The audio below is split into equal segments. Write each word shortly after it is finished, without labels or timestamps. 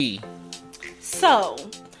So,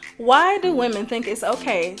 why do women think it's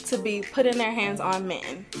okay to be putting their hands on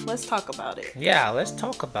men? Let's talk about it. Yeah, let's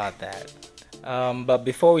talk about that. But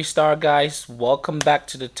before we start, guys, welcome back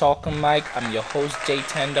to the Talking Mic. I'm your host, Jay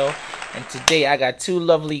Tendo, and today I got two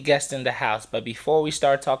lovely guests in the house. But before we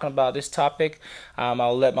start talking about this topic,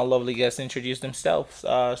 I'll let my lovely guests introduce themselves,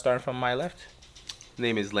 starting from my left.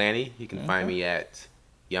 Name is Lanny. You can find me at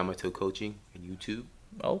Yamato Coaching on YouTube.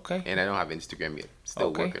 Okay. And I don't have Instagram yet.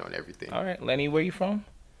 Still working on everything. All right. Lenny, where you from?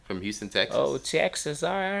 From Houston, Texas. Oh, Texas.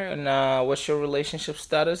 All right. And what's your relationship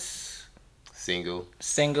status? Single.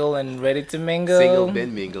 Single and ready to mingle? Single,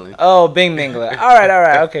 been mingling. Oh, been mingling. All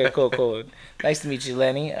right. Okay, cool. Nice to meet you,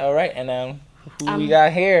 Lenny. All right. And who we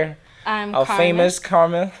got here? I'm Our Carmen. famous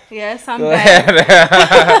Carmen. Yes, I'm Go back.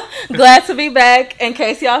 ahead. Glad to be back. In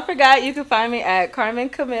case y'all forgot, you can find me at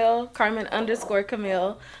Carmen_Camille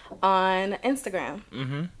on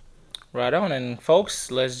Instagram. Right on. And folks,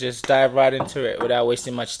 let's just dive right into it without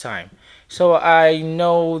wasting much time. So I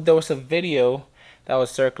know there was a video that was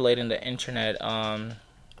circulating the internet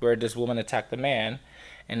where this woman attacked a man.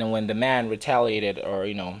 And then when the man retaliated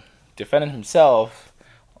or, defended himself,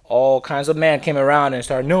 all kinds of men came around and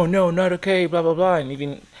started, no, not okay, blah, blah, blah. And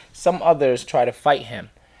even some others try to fight him.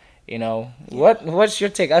 What's your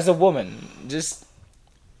take as a woman? Just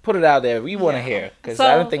put it out there. We want to hear. Because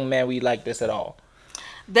I don't think, man, we like this at all.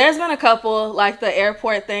 There's been a couple, like the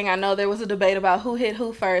airport thing. I know there was a debate about who hit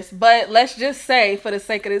who first. But let's just say, for the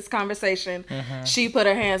sake of this conversation, she put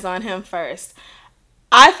her hands on him first.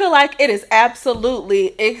 I feel like it is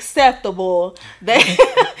absolutely acceptable that he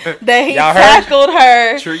tackled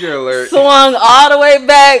her. Trigger alert. Swung all the way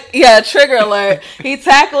back. Yeah, trigger alert. He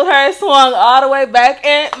tackled her, swung all the way back,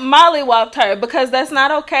 and mollywopped her because that's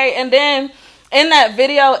not okay. And then in that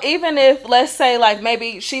video, even if, let's say, like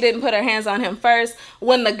maybe she didn't put her hands on him first,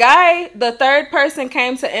 when the third person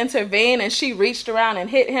came to intervene and she reached around and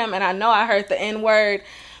hit him, and I know I heard the N-word,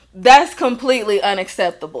 that's completely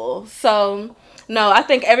unacceptable. So no, I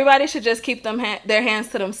think everybody should just keep their hands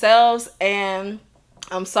to themselves. And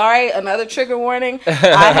I'm sorry, another trigger warning.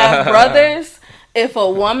 I have brothers. If a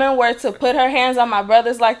woman were to put her hands on my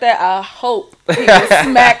brothers like that, I hope he would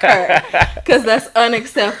smack her. Because that's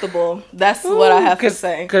unacceptable. That's what I have to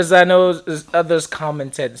say. Because I know others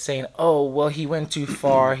commented saying, oh, well, he went too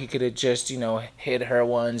far. He could have just, hit her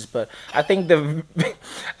once. But I think the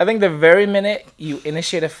very minute you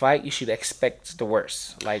initiate a fight, you should expect the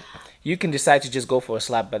worst. Like, you can decide to just go for a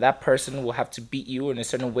slap, but that person will have to beat you in a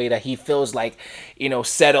certain way that he feels like,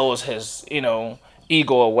 settles his,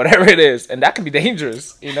 ego or whatever it is. And that can be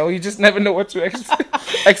dangerous. You just never know what to expect.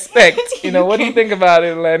 What do you think about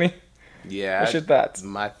it, Lenny? Yeah. What's your thoughts?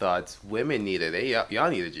 My thoughts. Women need it. Y'all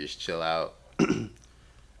need to just chill out.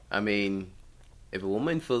 I mean, if a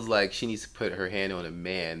woman feels like she needs to put her hand on a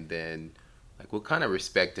man, then like what kind of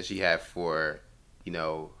respect does she have for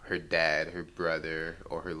her dad, her brother,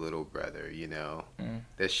 or her little brother,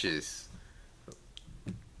 That's just,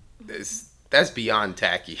 that's beyond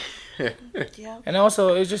tacky. Yeah. And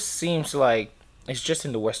also, it just seems like it's just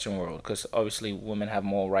in the Western world, because obviously women have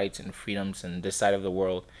more rights and freedoms in this side of the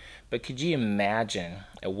world. But could you imagine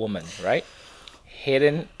a woman, right,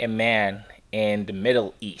 hitting a man in the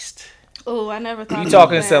Middle East? Oh, I never thought. You're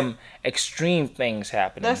talking some extreme things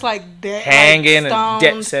happening. That's like death, hanging like and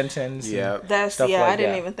death sentence. Yeah, that's stuff like I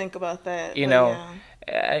didn't that. even think about that.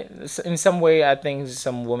 In some way, I think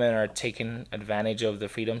some women are taking advantage of the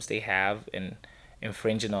freedoms they have and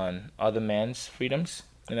infringing on other men's freedoms.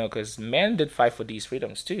 Because men did fight for these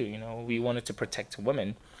freedoms too. We wanted to protect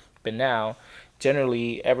women, but now,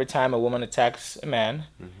 generally, every time a woman attacks a man,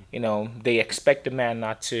 they expect the man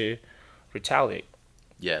not to retaliate.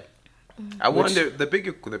 Yeah. I wonder, the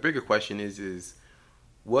bigger question is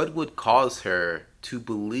what would cause her to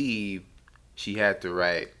believe she had the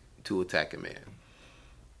right to attack a man?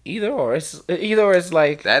 Either or it's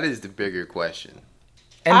like that is the bigger question.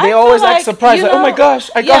 And they always act surprised, like, oh my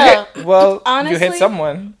gosh, I got hit. Well, honestly, you hit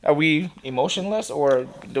someone. Are we emotionless or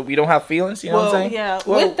we don't have feelings? You know what I'm saying? Yeah.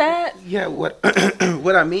 Well, with that, yeah. What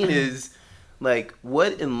what I mean is, like,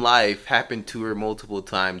 what in life happened to her multiple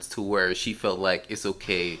times to where she felt like it's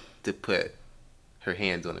okay to put her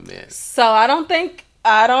hands on a man? So I don't think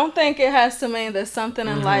it has to mean that something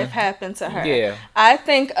in life happened to her. Yeah. I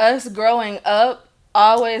think us growing up,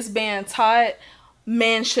 always being taught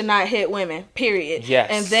men should not hit women, period. Yes.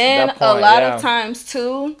 And then a lot of times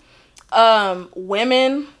too,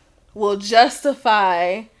 women will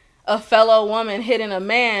justify a fellow woman hitting a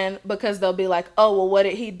man because they'll be like, oh, well, what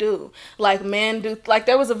did he do? Like, men do, like,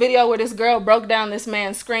 there was a video where this girl broke down this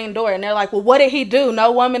man's screen door, and they're like, well, what did he do?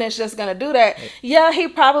 No woman is just gonna do that. Yeah, he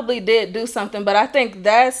probably did do something, but I think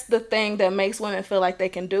that's the thing that makes women feel like they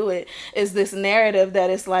can do it, is this narrative that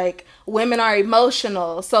it's like, women are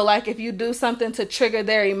emotional. So, like, if you do something to trigger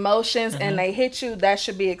their emotions and they hit you, that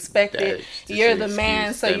should be expected. You're the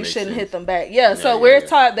man, so you shouldn't hit them back. Yeah, so we're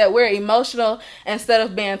taught that we're emotional instead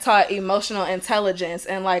of being taught emotional intelligence.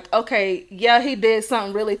 And like, okay, yeah, he did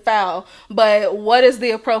something really foul, but what is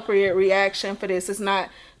the appropriate reaction for this? It's not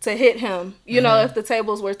to hit him. You know, if the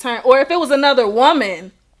tables were turned, or if it was another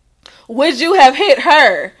woman, would you have hit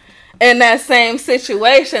her in that same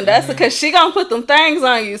situation? That's because she gonna put them things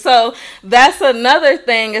on you. So that's another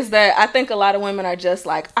thing, is that I think a lot of women are just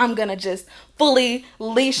like, I'm gonna just fully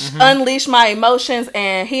unleash my emotions,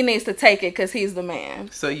 and he needs to take it because he's the man.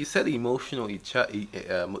 So you said emotional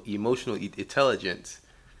intelligence.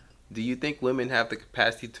 Do you think women have the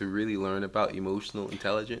capacity to really learn about emotional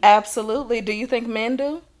intelligence? Absolutely. Do you think men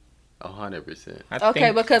do? 100%.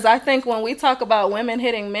 Okay, because I think when we talk about women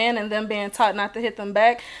hitting men and them being taught not to hit them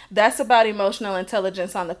back, that's about emotional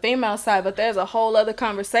intelligence on the female side. But there's a whole other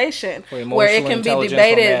conversation where it can be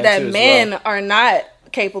debated that men are not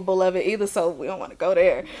capable of it either, so we don't want to go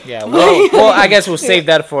there. Yeah, well, I guess we'll save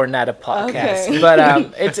that for another podcast. Okay. But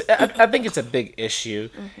I think it's a big issue.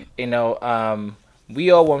 You know, we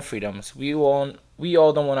all want freedoms. We all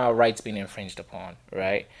don't want our rights being infringed upon,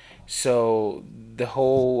 right? So the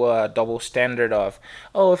whole double standard of,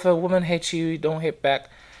 oh, if a woman hits you, don't hit back.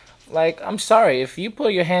 Like, I'm sorry, if you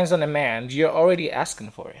put your hands on a man, you're already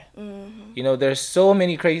asking for it. You know, there's so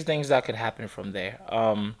many crazy things that could happen from there.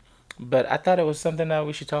 But I thought it was something that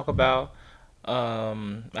we should talk about.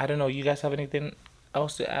 I don't know, you guys have anything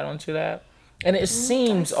else to add on to that? And it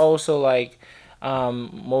seems also like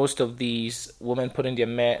most of these women putting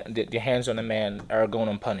their hands on a man are going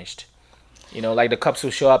unpunished. You know, like the cops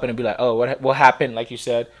will show up and be like, oh, what happened? Like you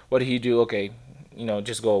said, what did he do? Okay, you know,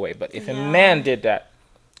 just go away. But if a man did that,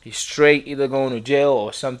 he's straight either going to jail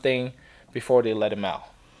or something before they let him out.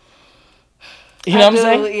 You know what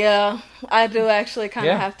I'm saying? Yeah, I do actually kind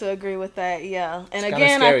of have to agree with that. Yeah, and it's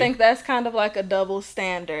again, I think that's kind of like a double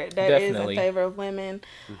standard that is in favor of women.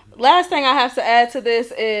 Last thing I have to add to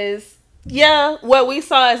this is, what we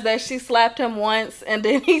saw is that she slapped him once and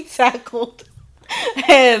then he tackled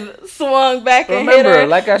and swung back and hit her.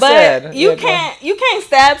 Like I said, you can't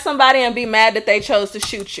stab somebody and be mad that they chose to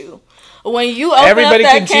shoot you. When you open everybody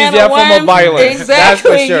up that can choose their form of violence. Exactly, that's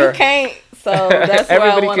for sure. You can't. So that's where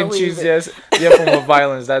everybody I want to can leave choose their form of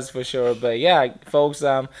violence. That's for sure. But yeah, folks,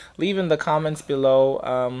 leave in the comments below.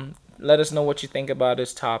 Let us know what you think about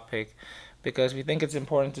this topic, because we think it's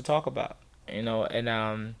important to talk about. You know, and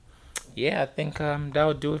I think that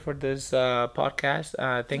would do it for this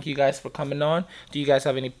podcast. Thank you guys for coming on. Do you guys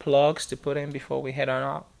have any plugs to put in before we head on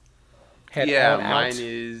out? Mine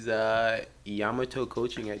is Yamato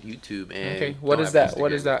Coaching at YouTube. And okay, what is that?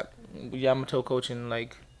 What is that? Yamato Coaching,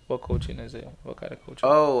 like, what coaching is it? What kind of coaching?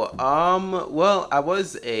 Oh, well, I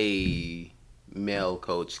was a male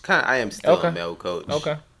coach. I am still a male coach.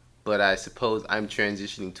 Okay. But I suppose I'm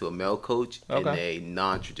transitioning to a male coach in a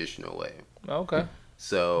non-traditional way. Okay.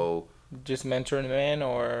 So, just mentoring men,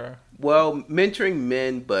 or? Well, mentoring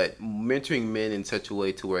men, but mentoring men in such a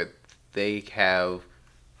way to where they have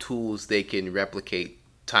tools they can replicate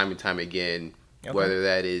time and time again, whether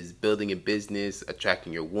that is building a business,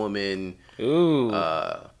 attracting your woman. Ooh.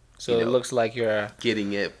 So it looks like you're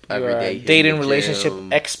getting it every day. Dating relationship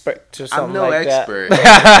expert or something like that. I'm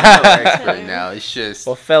no expert now. It's just,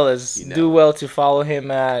 well, fellas, do well to follow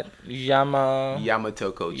him at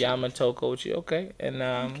Yamato Coaching. Yamato Coaching. Okay.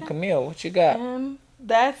 And Camille, what you got?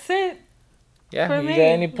 That's it. Yeah, you got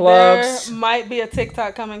any plugs? There might be a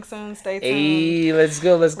TikTok coming soon. Stay tuned. Hey, let's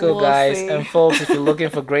go, we'll guys. See. And folks, if you're looking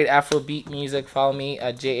for great Afrobeat music, follow me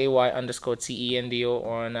at JAY_TENDO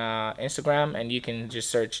on Instagram, and you can just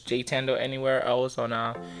search JTendo anywhere else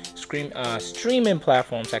on streaming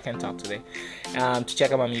platforms. I can't talk today. To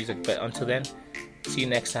check out my music. But until then, see you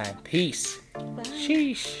next time. Peace. Bye.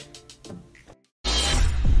 Sheesh.